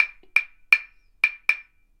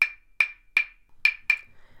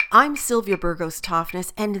I'm Sylvia Burgos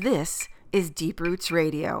Toffness, and this is Deep Roots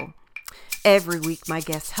Radio. Every week, my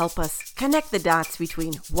guests help us connect the dots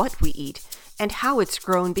between what we eat and how it's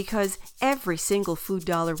grown, because every single food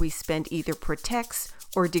dollar we spend either protects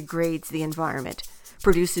or degrades the environment,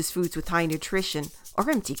 produces foods with high nutrition or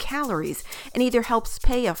empty calories, and either helps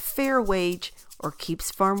pay a fair wage or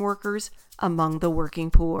keeps farm workers among the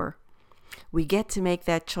working poor. We get to make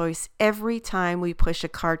that choice every time we push a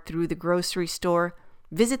cart through the grocery store,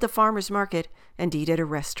 visit the farmer's market, and eat at a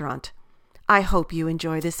restaurant. I hope you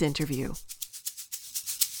enjoy this interview.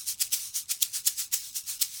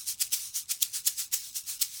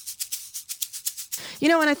 You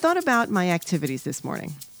know, when I thought about my activities this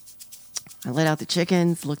morning, I let out the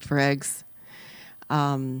chickens, looked for eggs.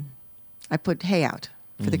 I put hay out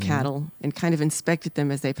for the cattle and kind of inspected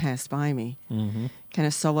them as they passed by me, kind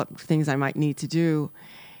of saw what things I might need to do.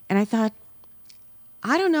 And I thought,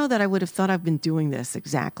 I don't know that I would have thought I've been doing this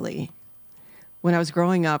exactly when I was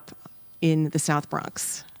growing up in the South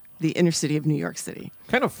Bronx, the inner city of New York City.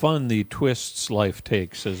 Kind of fun the twists life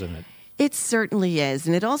takes, isn't it? It certainly is.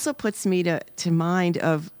 And it also puts me to mind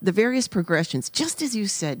of the various progressions, just as you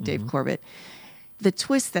said, Dave Corbett, the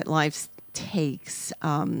twists that life takes.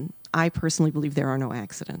 I personally believe there are no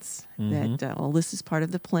accidents, that all this is part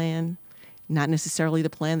of the plan, not necessarily the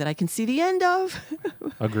plan that I can see the end of.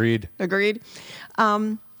 Agreed.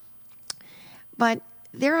 But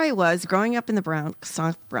there I was, growing up in the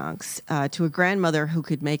South Bronx, to a grandmother who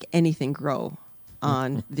could make anything grow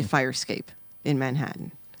on the fire escape in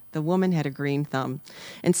Manhattan. The woman had a green thumb,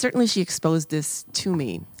 and certainly she exposed this to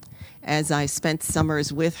me as I spent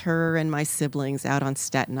summers with her and my siblings out on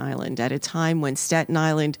Staten Island at a time when Staten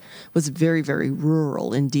Island was very, very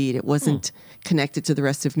rural indeed. It wasn't connected to the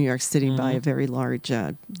rest of New York City by a very large,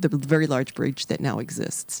 the very large bridge that now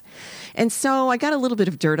exists. And so I got a little bit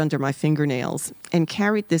of dirt under my fingernails and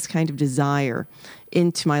carried this kind of desire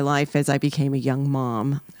into my life as I became a young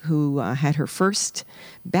mom who had her first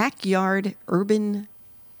backyard urban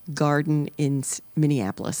garden in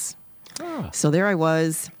Minneapolis. So there I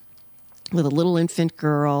was with a little infant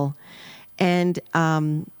girl, and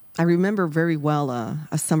I remember very well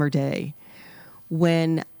a summer day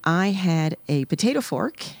when I had a potato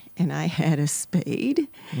fork and I had a spade,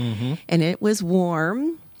 and it was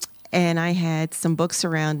warm, and I had some books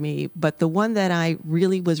around me, but the one that I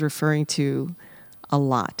really was referring to a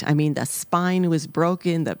lot, I mean, the spine was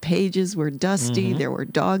broken, the pages were dusty, there were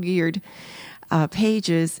dog-eared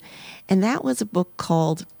pages, and that was a book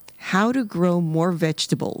called How to Grow More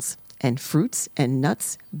Vegetables and Fruits and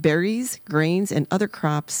Nuts, Berries, Grains, and Other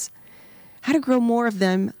Crops, How to Grow More of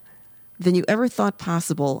Them Than You Ever Thought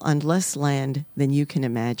Possible on Less Land Than You Can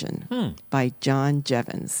Imagine, by John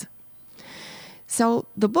Jevons. So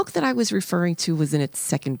the book that I was referring to was in its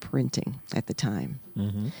second printing at the time.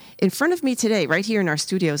 In front of me today, right here in our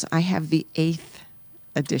studios, I have the 8th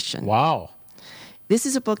edition. Wow. This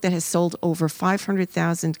is a book that has sold over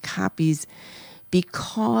 500,000 copies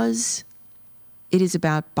because it is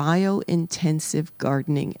about bio-intensive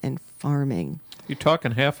gardening and farming. You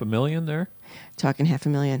talking 500,000 there? Talking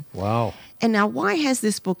 500,000. Wow. And now, why has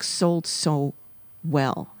this book sold so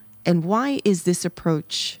well? And why is this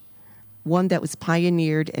approach one that was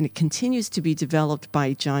pioneered and it continues to be developed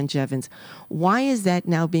by John Jevons? Why is that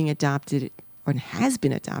now being adopted, or has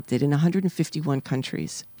been adopted, in 151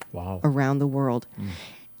 countries around the world?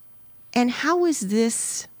 And how is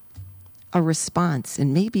this a response,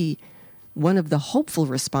 and maybe one of the hopeful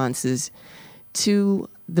responses to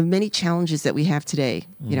the many challenges that we have today?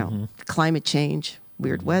 You know, climate change,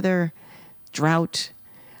 weird weather, drought,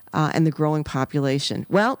 and the growing population.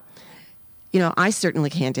 Well, you know, I certainly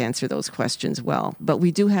can't answer those questions well, but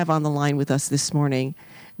we do have on the line with us this morning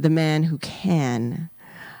the man who can.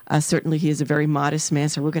 Certainly he is a very modest man,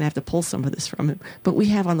 so we're going to have to pull some of this from him. But we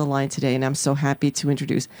have on the line today, and I'm so happy to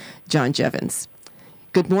introduce John Jevons.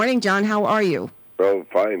 Good morning, John. How are you? Oh,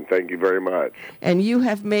 fine. Thank you very much. And you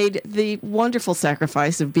have made the wonderful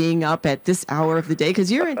sacrifice of being up at this hour of the day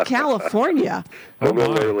because you're in California. A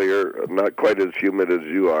little earlier, not quite as humid as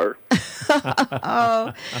you are.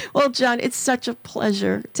 Oh, well, John, it's such a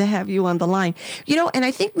pleasure to have you on the line. You know, and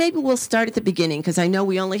I think maybe we'll start at the beginning because I know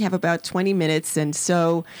we only have about 20 minutes, and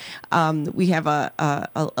so we have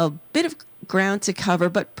a bit of ground to cover,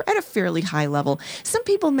 but at a fairly high level. Some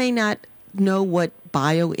people may not know what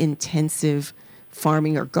bio-intensive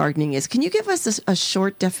farming or gardening is. Can you give us a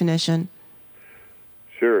short definition?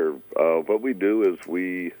 Sure. What we do is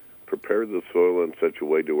we prepare the soil in such a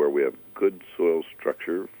way to where we have good soil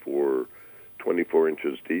structure for 24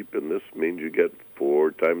 inches deep, and this means you get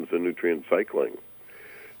 4 times the nutrient cycling.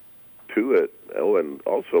 to it. Oh, and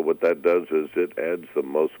also what that does is it adds the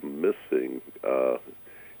most missing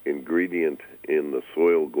ingredient in the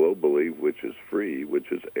soil globally, which is free,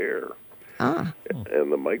 which is air. Ah.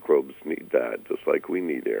 And the microbes need that, just like we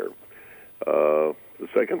need air. The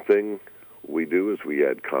second thing we do is we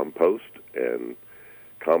add compost, and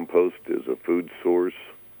compost is a food source,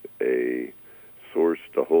 a source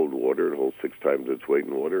to hold water. It holds 6 times its weight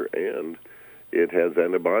in water, and it has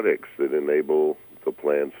antibiotics that enable the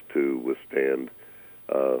plants to withstand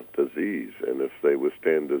disease. And if they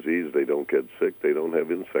withstand disease, they don't get sick. They don't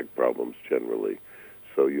have insect problems generally.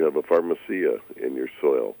 So you have a pharmacia in your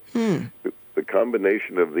soil. The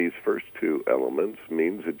combination of these first two elements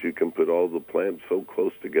means that you can put all the plants so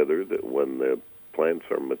close together that when the plants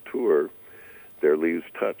are mature, their leaves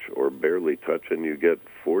touch or barely touch, and you get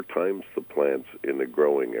 4 times the plants in the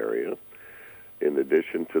growing area. In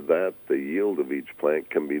addition to that, the yield of each plant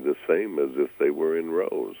can be the same as if they were in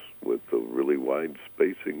rows, with a really wide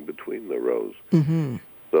spacing between the rows. Mm-hmm.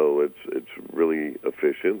 So it's really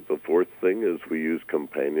efficient. The fourth thing is we use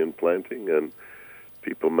companion planting, and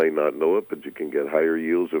people may not know it, but you can get higher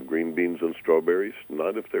yields of green beans and strawberries,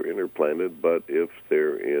 not if they're interplanted, but if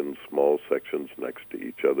they're in small sections next to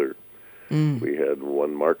each other. We had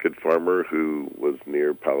one market farmer who was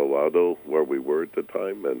near Palo Alto, where we were at the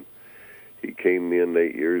time, and he came in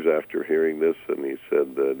 8 years after hearing this, and he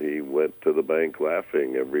said that he went to the bank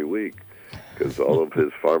laughing every week because all of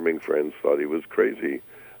his farming friends thought he was crazy.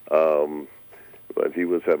 But he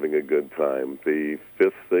was having a good time. The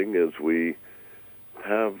fifth thing is we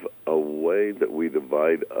have a way that we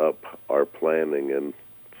divide up our planning, and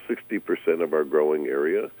 60% of our growing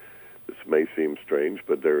area, this may seem strange,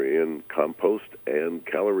 but they're in compost and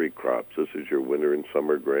calorie crops. This is your winter and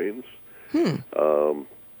summer grains. 30%,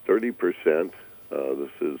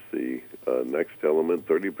 this is the next element,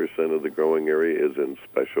 30% of the growing area is in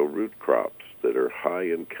special root crops that are high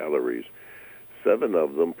in calories. 7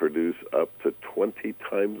 of them produce up to 20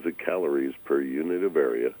 times the calories per unit of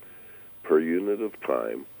area, per unit of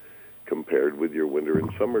time, compared with your winter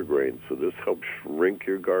and summer grains. So this helps shrink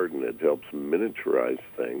your garden. It helps miniaturize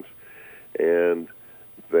things. And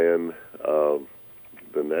then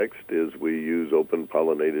the next is we use open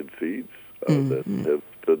pollinated seeds that have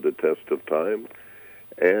stood the test of time.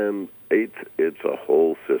 And 8, it's a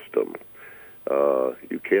whole system.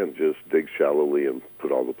 You can't just dig shallowly and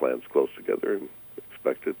put all the plants close together and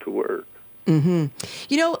expect it to work. Mm-hmm.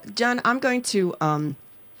 You know, John, I'm going to,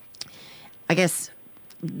 I guess,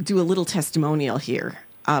 do a little testimonial here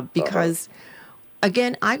because,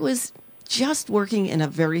 again, I was just working in a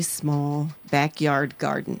very small backyard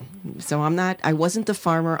garden. So I wasn't the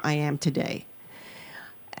farmer I am today.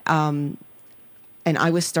 And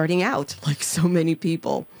I was starting out like so many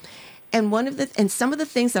people. And some of the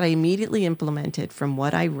things that I immediately implemented from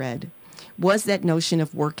what I read was that notion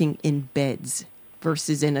of working in beds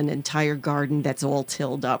versus in an entire garden that's all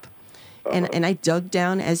tilled up. And I dug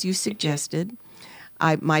down, as you suggested.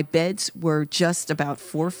 My beds were just about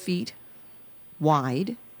 4 feet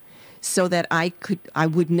wide, so that I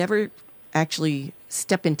would never actually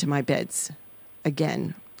step into my beds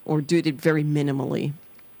again, or do it very minimally,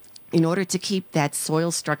 in order to keep that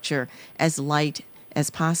soil structure as light as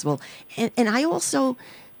possible. And I also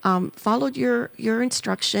followed your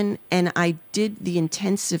instruction, and I did the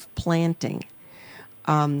intensive planting.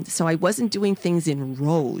 So I wasn't doing things in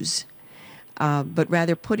rows, but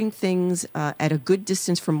rather putting things at a good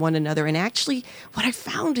distance from one another. And actually, what I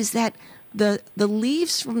found is that the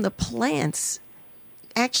leaves from the plants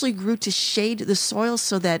actually grew to shade the soil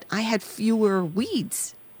so that I had fewer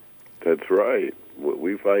weeds. That's right. What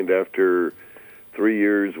we find after 3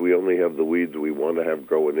 years, we only have the weeds we want to have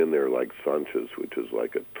growing in there, like Sanchez, which is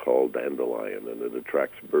like a tall dandelion, and it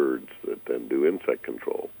attracts birds that then do insect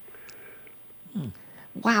control.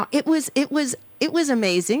 Wow, it was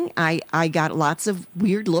amazing. I got lots of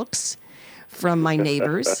weird looks from my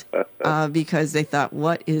neighbors because they thought,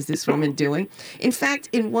 what is this woman doing? In fact,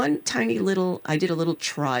 in one I did a little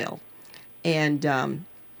trial and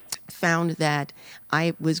found that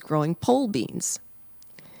I was growing pole beans.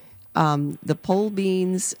 The pole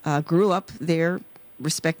beans grew up their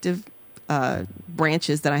respective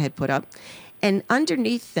branches that I had put up. And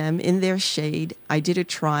underneath them, in their shade, I did a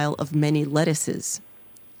trial of many lettuces.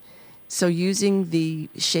 So using the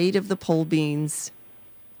shade of the pole beans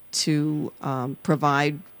to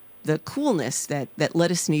provide the coolness that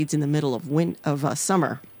lettuce needs in the middle of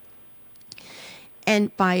summer.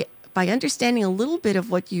 And by understanding a little bit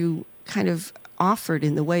of what you kind of offered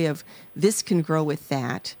in the way of this can grow with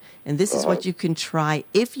that, and this is what you can try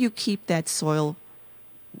if you keep that soil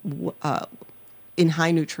in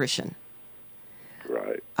high nutrition.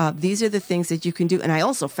 Right. These are the things that you can do. And I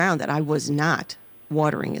also found that I was not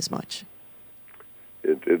watering as much.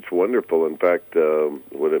 It's wonderful. In fact,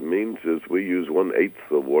 what it means is we use 1/8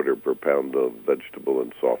 the water per pound of vegetable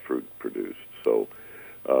and soft fruit produced. So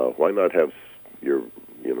why not have your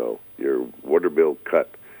water bill cut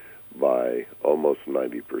by almost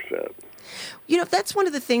 90%? That's one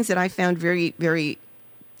of the things that I found very, very,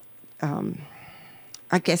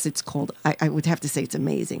 I guess it's called, I would have to say it's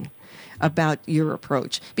amazing about your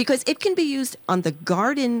approach, because it can be used on the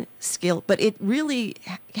garden scale, but it really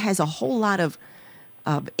has a whole lot of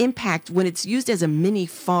impact when it's used as a mini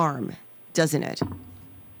farm, doesn't it?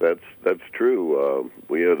 That's true.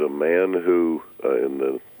 We had a man who, in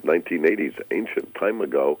the 1980s, ancient time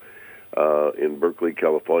ago, in Berkeley,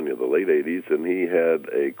 California, the late 80s, and he had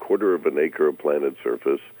a 1/4 of an acre of planted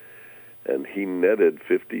surface, and he netted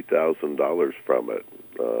 $50,000 from it.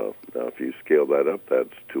 Now, if you scale that up,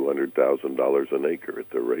 that's $200,000 an acre at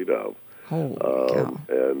the rate of. Holy cow.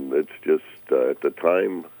 And it's just, at the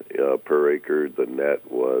time, per acre, the net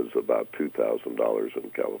was about $2,000 in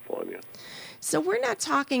California. So we're not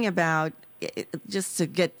talking about, just to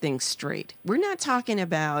get things straight, we're not talking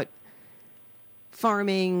about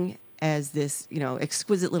farming as this,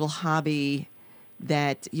 exquisite little hobby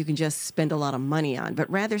that you can just spend a lot of money on, but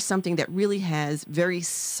rather something that really has very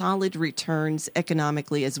solid returns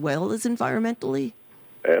economically as well as environmentally?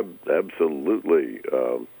 Absolutely.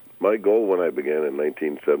 My goal when I began in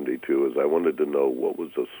 1972 is I wanted to know what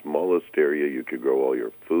was the smallest area you could grow all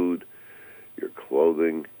your food, your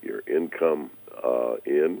clothing, your income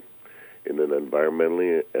in an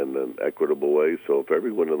environmentally and an equitable way. So if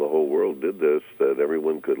everyone in the whole world did this, that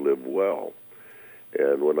everyone could live well.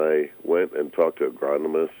 And when I went and talked to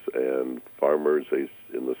agronomists and farmers in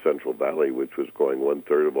the Central Valley, which was growing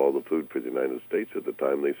 1/3 of all the food for the United States at the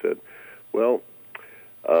time, they said, well,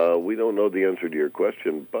 we don't know the answer to your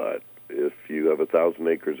question, but if you have 1,000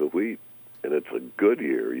 acres of wheat and it's a good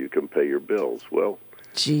year, you can pay your bills. Well,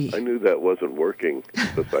 gee, I knew that wasn't working,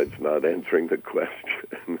 besides not answering the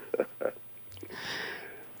question.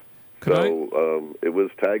 It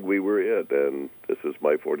was tag we were it, and this is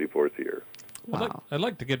my 44th year. wow. I'd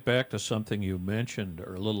like to get back to something you mentioned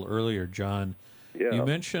a little earlier, John. Yeah. You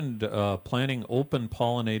mentioned planting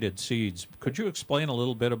open-pollinated seeds. Could you explain a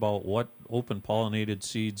little bit about what open-pollinated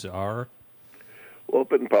seeds are?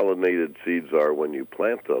 Open-pollinated seeds are when you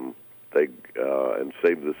plant them, and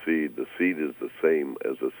save the seed is the same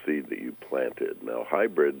as a seed that you planted. Now,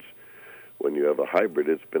 hybrids, when you have a hybrid,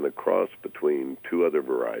 it's been a cross between two other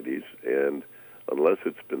varieties, and unless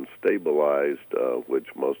it's been stabilized, which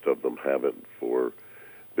most of them haven't for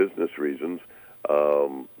business reasons,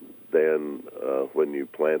 then when you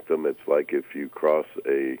plant them, it's like if you cross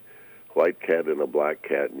a white cat and a black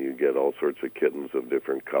cat and you get all sorts of kittens of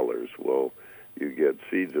different colors. Well, you get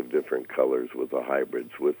seeds of different colors with the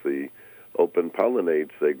hybrids. With the open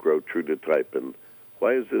pollinates, they grow true to type. And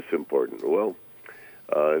why is this important? Well,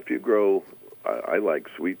 if you grow, I like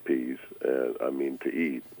sweet peas, to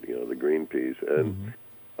eat, the green peas. And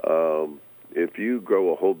if you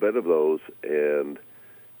grow a whole bed of those and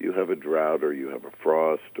you have a drought or you have a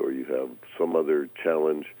frost or you have some other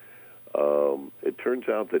challenge, it turns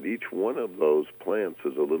out that each one of those plants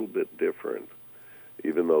is a little bit different,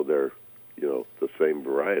 even though they're, the same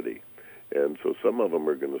variety. And so some of them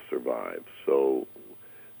are going to survive. So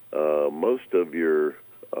most of your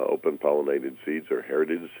open-pollinated seeds are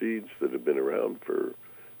heritage seeds that have been around for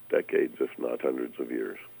decades, if not hundreds of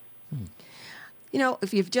years.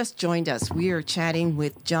 If you've just joined us, we are chatting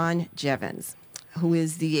with John Jevons, who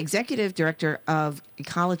is the executive director of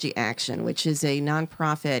Ecology Action, which is a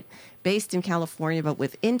nonprofit based in California but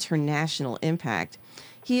with international impact.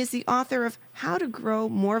 He is the author of How to Grow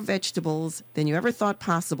More Vegetables Than You Ever Thought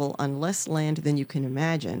Possible on Less Land Than You Can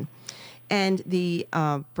Imagine, and the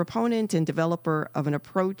proponent and developer of an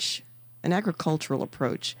agricultural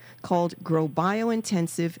approach called Grow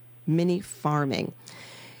Biointensive Mini Farming.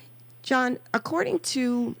 John, according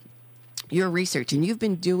to your research, and you've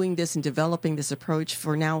been doing this and developing this approach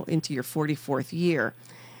for now into your 44th year,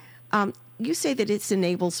 you say that it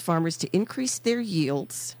enables farmers to increase their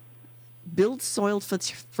yields, build soil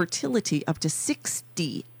fertility up to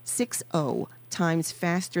 60 times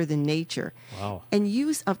faster than nature, Wow. and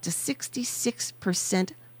use up to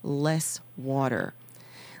 66% less water.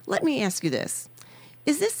 Let me ask you this.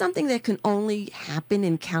 Is this something that can only happen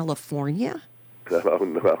in California? Oh,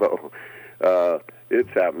 no. It's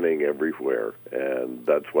happening everywhere, and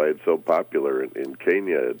that's why it's so popular. In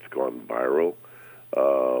Kenya, it's gone viral.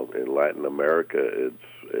 In Latin America,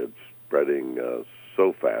 it's spreading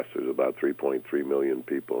so fast. There's about 3.3 million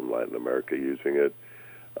people in Latin America using it.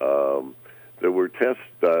 There were tests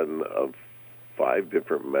done of 5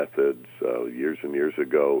 different methods years and years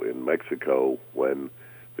ago in Mexico when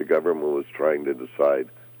the government was trying to decide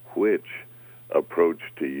which approach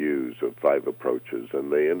to use of 5 approaches,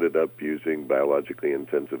 and they ended up using biologically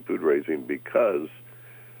intensive food raising because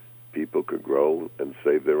people could grow and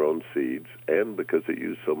save their own seeds, and because it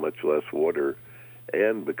used so much less water,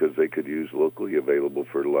 and because they could use locally available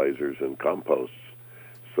fertilizers and composts.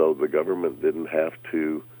 So the government didn't have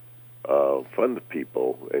to fund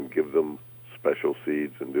people and give them special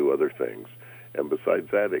seeds and do other things. And besides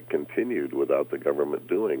that, it continued without the government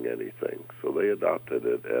doing anything. So they adopted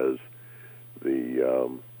it as the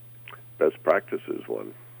best practices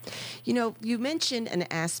one. You know, you mentioned an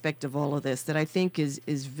aspect of all of this that I think is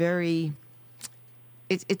very,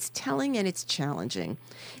 it's telling and it's challenging.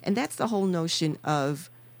 And that's the whole notion of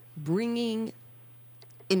bringing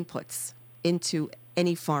inputs into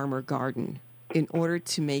any farm or garden in order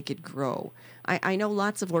to make it grow. I know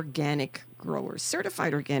lots of organic growers,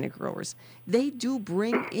 certified organic growers, they do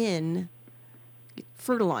bring in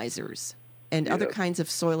fertilizers and other kinds of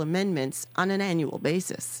soil amendments on an annual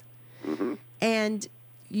basis. Mm-hmm. And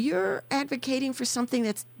you're advocating for something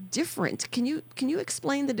that's different. Can you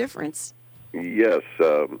explain the difference? Yes.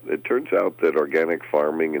 It turns out that organic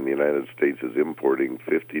farming in the United States is importing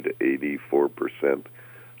 50 to 84%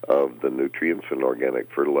 of the nutrients in organic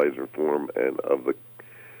fertilizer form and of the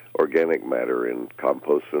organic matter in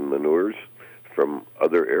compost and manures from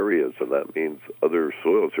other areas, and that means other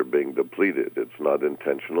soils are being depleted. It's not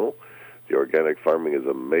intentional. The organic farming is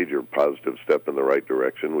a major positive step in the right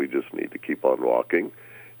direction. We just need to keep on walking.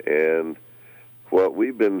 And what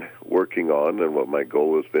we've been working on, and what my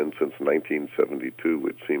goal has been since 1972,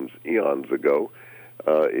 which seems eons ago,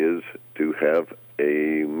 is to have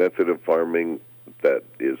a method of farming that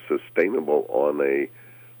is sustainable on a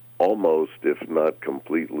almost, if not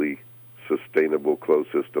completely, sustainable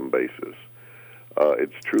closed system basis.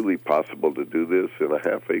 It's truly possible to do this. In a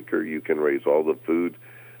half acre, you can raise all the food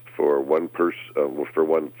for one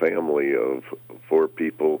family of 4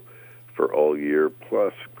 people for all year,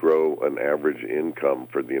 plus grow an average income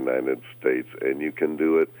for the United States. And you can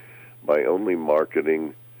do it by only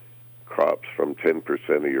marketing crops from 10%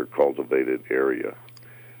 of your cultivated area.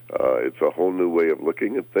 It's a whole new way of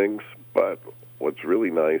looking at things, but what's really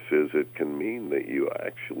nice is it can mean that you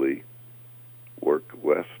actually work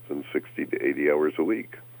less than 60 to 80 hours a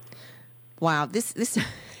week. Wow, this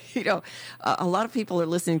you know, a lot of people are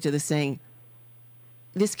listening to this saying,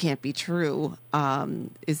 this can't be true.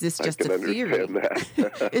 Is this just a theory?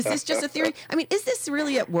 Is this just a theory? I mean, is this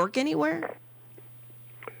really at work anywhere?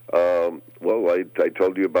 Well, I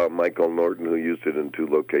told you about Michael Norton, who used it in 2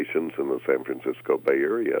 locations in the San Francisco Bay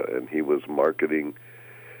Area, and he was marketing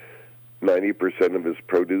 90% of his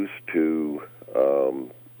produce to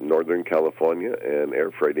Northern California and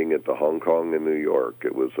air freighting it to Hong Kong and New York.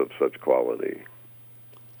 It was of such quality.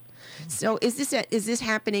 So is this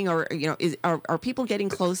happening, or are people getting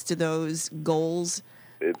close to those goals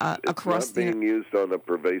across it's not being used on a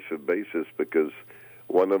pervasive basis because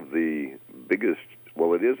one of the biggest,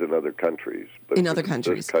 well, it is in other countries, but in other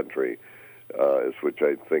countries, this country is which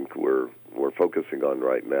I think we're focusing on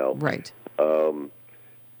right now. Right.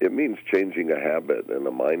 It means changing a habit and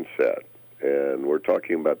a mindset, and we're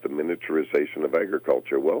talking about the miniaturization of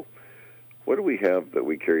agriculture. Well, what do we have that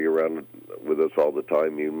we carry around with us all the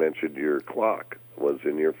time? You mentioned your clock was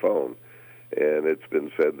in your phone, and it's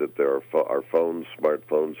been said that our phones,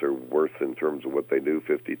 smartphones, are worth, in terms of what they do,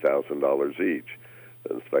 $50,000 each.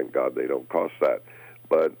 And thank God they don't cost that.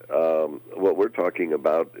 But what we're talking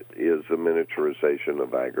about is the miniaturization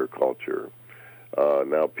of agriculture.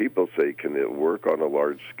 Now, people say, can it work on a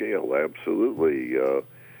large scale? Absolutely.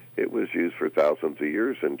 It was used for thousands of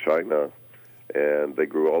years in China, and they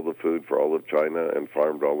grew all the food for all of China and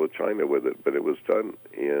farmed all of China with it. But it was done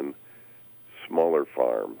in smaller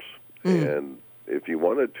farms. And if you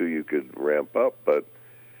wanted to, you could ramp up. But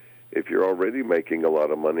if you're already making a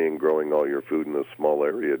lot of money and growing all your food in a small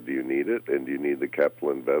area, do you need it? And do you need the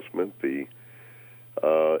capital investment?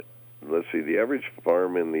 Let's see, the average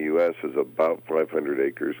farm in the U.S. is about 500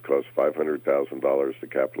 acres, costs $500,000 to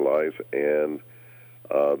capitalize, and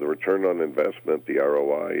the return on investment, the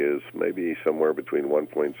ROI, is maybe somewhere between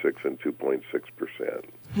 1.6 and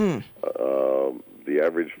 2.6%. The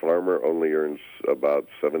average farmer only earns about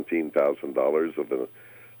 $17,000 of the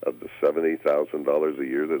 $70,000 a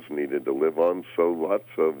year that's needed to live on, so lots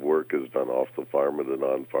of work is done off the farm at a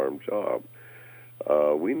non-farm job.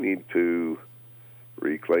 We need to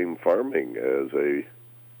reclaim farming as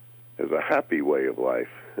a happy way of life.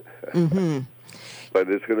 But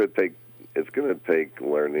it's going to take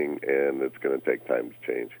learning, and it's going to take time to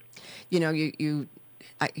change.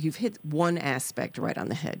 you've hit one aspect right on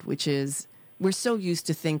the head, which is we're so used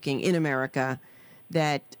to thinking in America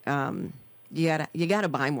that you gotta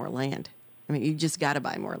buy more land. I mean, you just gotta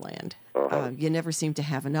buy more land. You never seem to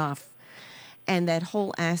have enough, and that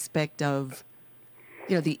whole aspect of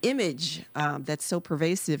the image that's so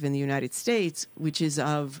pervasive in the United States, which is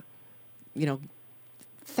of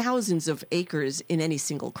thousands of acres in any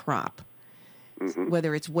single crop.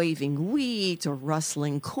 Whether it's waving wheat or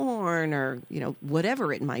rustling corn or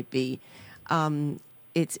whatever it might be,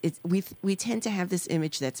 we tend to have this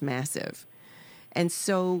image that's massive, and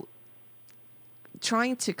so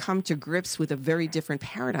trying to come to grips with a very different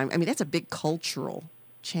paradigm. I mean, that's a big cultural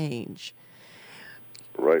change.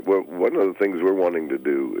 Right. Well, one of the things we're wanting to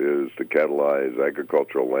do is to catalyze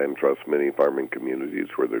agricultural land trust mini farming communities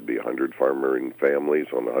where there'd be 100 farming families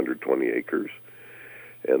on 120 acres.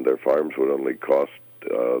 And their farms would only cost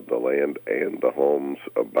the land and the homes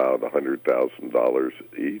about $100,000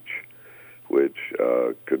 each, which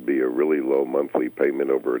could be a really low monthly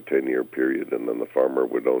payment over a 10-year period, and then the farmer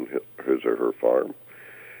would own his or her farm.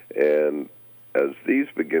 And as these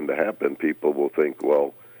begin to happen, people will think,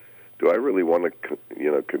 well, do I really want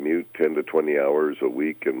to commute 10 to 20 hours a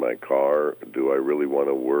week in my car? Do I really want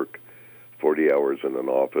to work 40 hours in an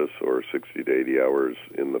office or 60 to 80 hours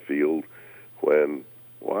in the field when,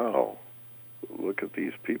 wow, look at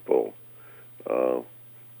these people.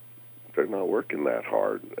 They're not working that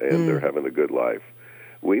hard, and they're having a good life.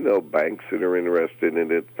 We know banks that are interested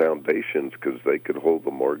in it, foundations, because they could hold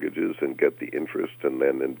the mortgages and get the interest and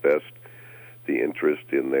then invest the interest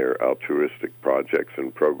in their altruistic projects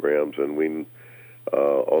and programs. And we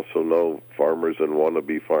also know farmers and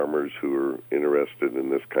wannabe farmers who are interested in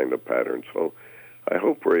this kind of pattern. So I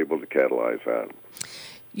hope we're able to catalyze that.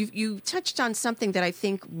 You touched on something that I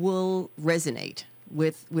think will resonate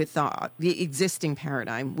with the existing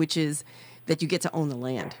paradigm, which is that you get to own the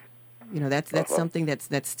land. That's something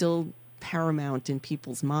that's still paramount in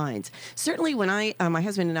people's minds. Certainly when my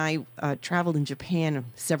husband and I traveled in Japan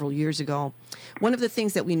several years ago, one of the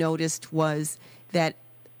things that we noticed was that,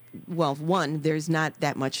 well, one, there's not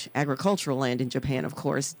that much agricultural land in Japan, of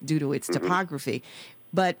course, due to its topography,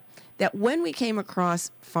 but that when we came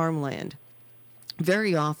across farmland,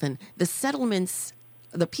 very often the settlements,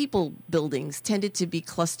 the people buildings tended to be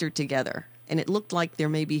clustered together, and it looked like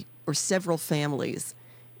there were several families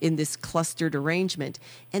in this clustered arrangement.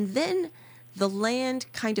 And then the land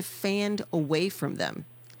kind of fanned away from them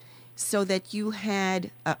so that you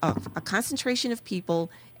had a concentration of people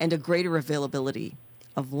and a greater availability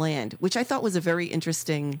of land, which I thought was a very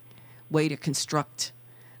interesting way to construct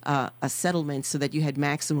a settlement so that you had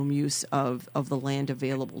maximum use of the land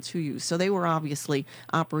available to you. So they were obviously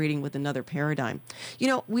operating with another paradigm.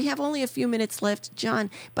 We have only a few minutes left, John,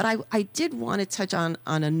 but I did want to touch on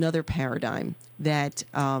another paradigm that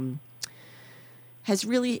has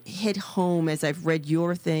really hit home as I've read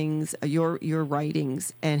your things, your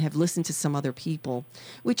writings, and have listened to some other people,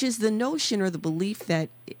 which is the notion or the belief that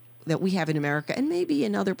we have in America and maybe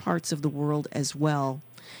in other parts of the world as well,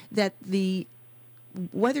 that the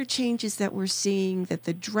weather changes that we're seeing, that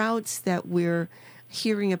the droughts that we're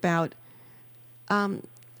hearing about,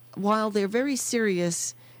 while they're very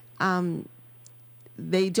serious,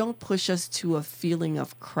 they don't push us to a feeling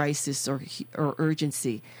of crisis or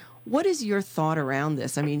urgency. What is your thought around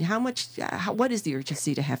this? I mean, what is the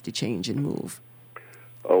urgency to have to change and move?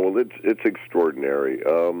 Oh, well, it's extraordinary.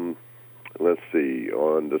 Let's see.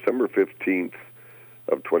 On December 15th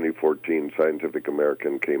of 2014, Scientific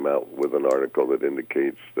American came out with an article that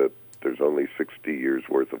indicates that there's only 60 years'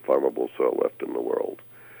 worth of farmable soil left in the world.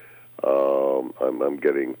 I'm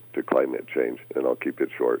getting to climate change, and I'll keep it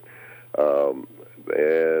short.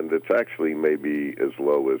 And it's actually maybe as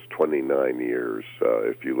low as 29 years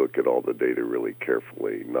if you look at all the data really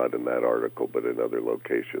carefully, not in that article, but in other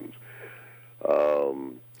locations.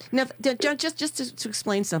 Now, John, just to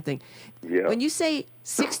explain something, when you say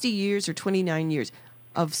 60 years or 29 years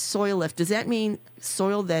of soil left, does that mean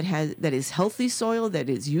soil that is healthy soil, that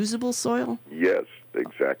is usable soil? Yes,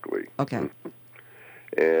 exactly. Okay.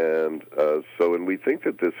 And and we think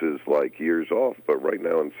that this is like years off, but right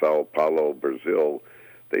now in Sao Paulo, Brazil,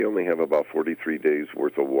 they only have about 43 days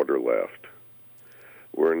worth of water left.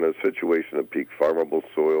 We're in a situation of peak farmable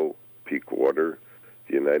soil, peak water.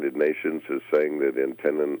 The United Nations is saying that in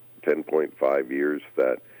 10.5 years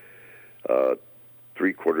that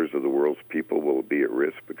 3/4 of the world's people will be at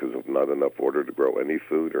risk because of not enough water to grow any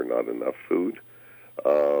food or not enough food.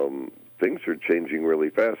 Things are changing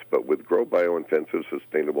really fast, but with grow biointensive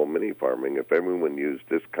sustainable mini farming, if everyone used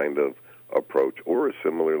this kind of approach or a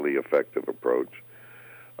similarly effective approach,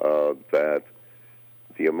 that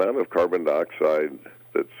the amount of carbon dioxide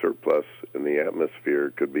that's surplus in the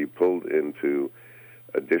atmosphere could be pulled into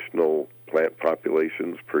additional plant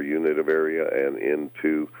populations per unit of area and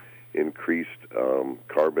into increased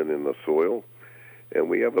carbon in the soil. And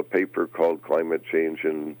we have a paper called Climate Change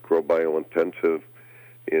and Grow Biointensive,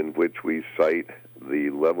 in which we cite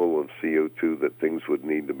the level of CO2 that things would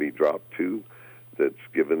need to be dropped to, that's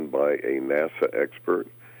given by a NASA expert.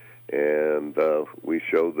 And we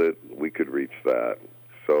show that we could reach that.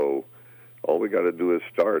 So all we got to do is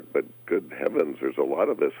start, but good heavens, there's a lot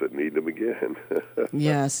of us that need to begin.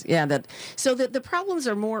 Yes, yeah. So the problems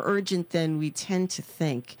are more urgent than we tend to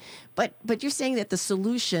think. But you're saying that the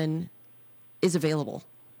solution is available.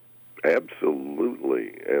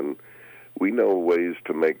 Absolutely. And we know ways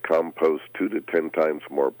to make compost 2 to 10 times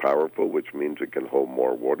more powerful, which means it can hold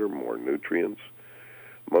more water, more nutrients.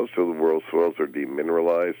 Most of the world's soils are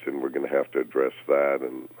demineralized, and we're going to have to address that,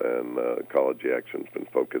 and Ecology Action's been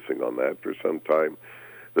focusing on that for some time.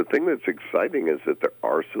 The thing that's exciting is that there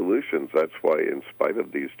are solutions. That's why, in spite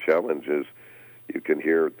of these challenges, you can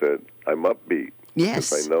hear that I'm upbeat.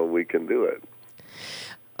 Yes. Because I know we can do it.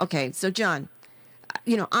 Okay, so John,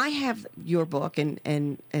 I have your book,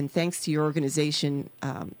 and thanks to your organization,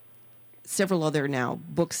 several other now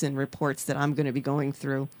books and reports that I'm going to be going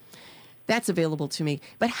through. That's available to me.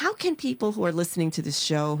 But how can people who are listening to this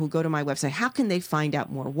show, who go to my website, how can they find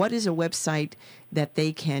out more? What is a website that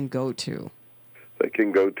they can go to? They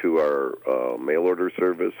can go to our mail order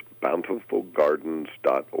service,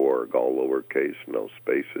 bountifulgardens.org, all lowercase, no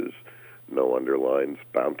spaces, no underlines,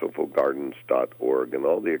 bountifulgardens.org, and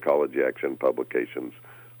all the Ecology Action publications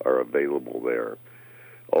are available there.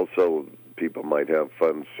 Also, people might have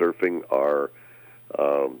fun surfing our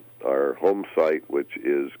home site, which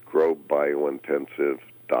is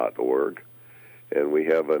growbiointensive.org, and we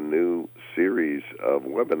have a new series of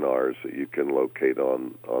webinars that you can locate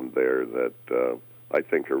on there that I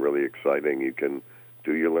think are really exciting. You can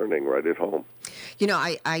do your learning right at home.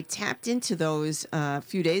 I tapped into those a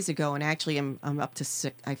few days ago, and actually I'm up to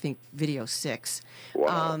video 6.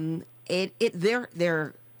 Wow.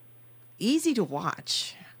 They're easy to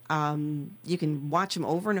watch. You can watch them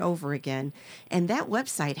over and over again, and that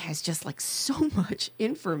website has just like so much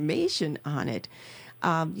information on it.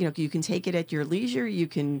 You can take it at your leisure. You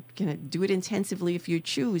can do it intensively if you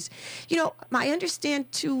choose. I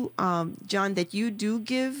understand too, John, that you do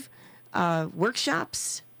give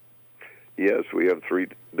workshops. Yes, we have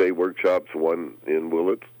 3-day workshops, one in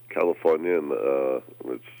Willits, California, and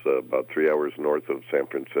it's about 3 hours north of San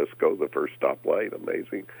Francisco, the first stoplight,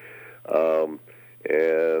 amazing.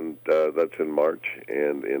 And that's in March.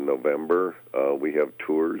 And in November, we have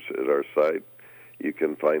tours at our site. You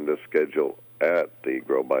can find the schedule at the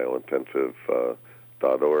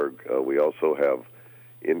growbiointensive.org. We also have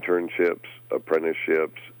internships,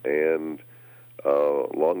 apprenticeships, and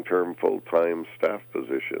long-term full-time staff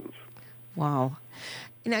positions. Wow.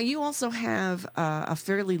 Now, you also have a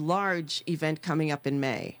fairly large event coming up in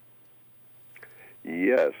May.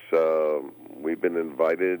 Yes. We've been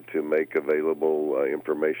invited to make available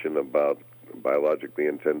information about biologically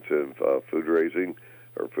intensive food raising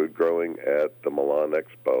or food growing at the Milan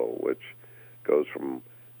Expo, which goes from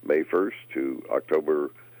May 1st to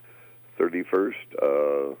October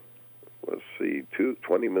 31st.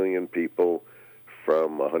 20 million people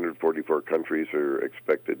from 144 countries are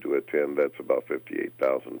expected to attend. That's about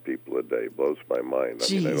 58,000 people a day. Blows my mind.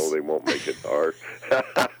 Jeez. I know they won't make it to our...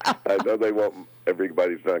 I know they won't.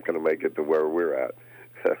 Everybody's not going to make it to where we're at.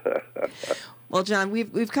 Well, John,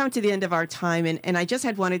 we've come to the end of our time, and I just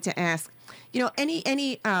had wanted to ask,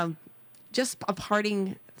 any just a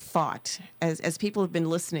parting thought as people have been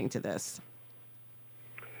listening to this.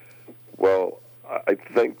 Well, I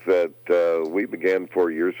think that we began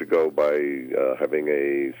 4 years ago by having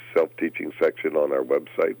a self-teaching section on our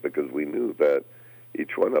website because we knew that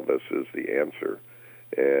each one of us is the answer,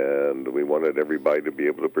 and we wanted everybody to be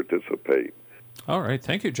able to participate. All right.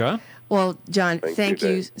 Thank you, John. Well, John, thank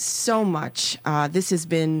you Dave. so much. This has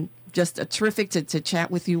been just a terrific to chat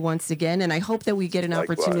with you once again, and I hope that we get an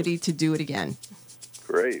Likewise. opportunity to do it again.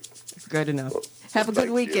 Great. Good enough. Well, Have a good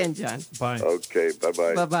thank weekend, you. John. Bye. Okay,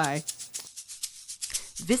 bye-bye. Bye-bye.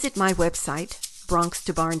 Visit my website,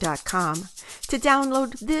 bronxtobarn.com, to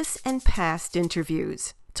download this and past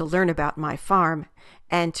interviews, to learn about my farm,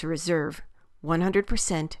 and to reserve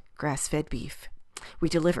 100% grass-fed beef. We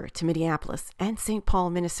deliver to Minneapolis and St.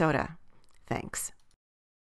 Paul, Minnesota. Thanks.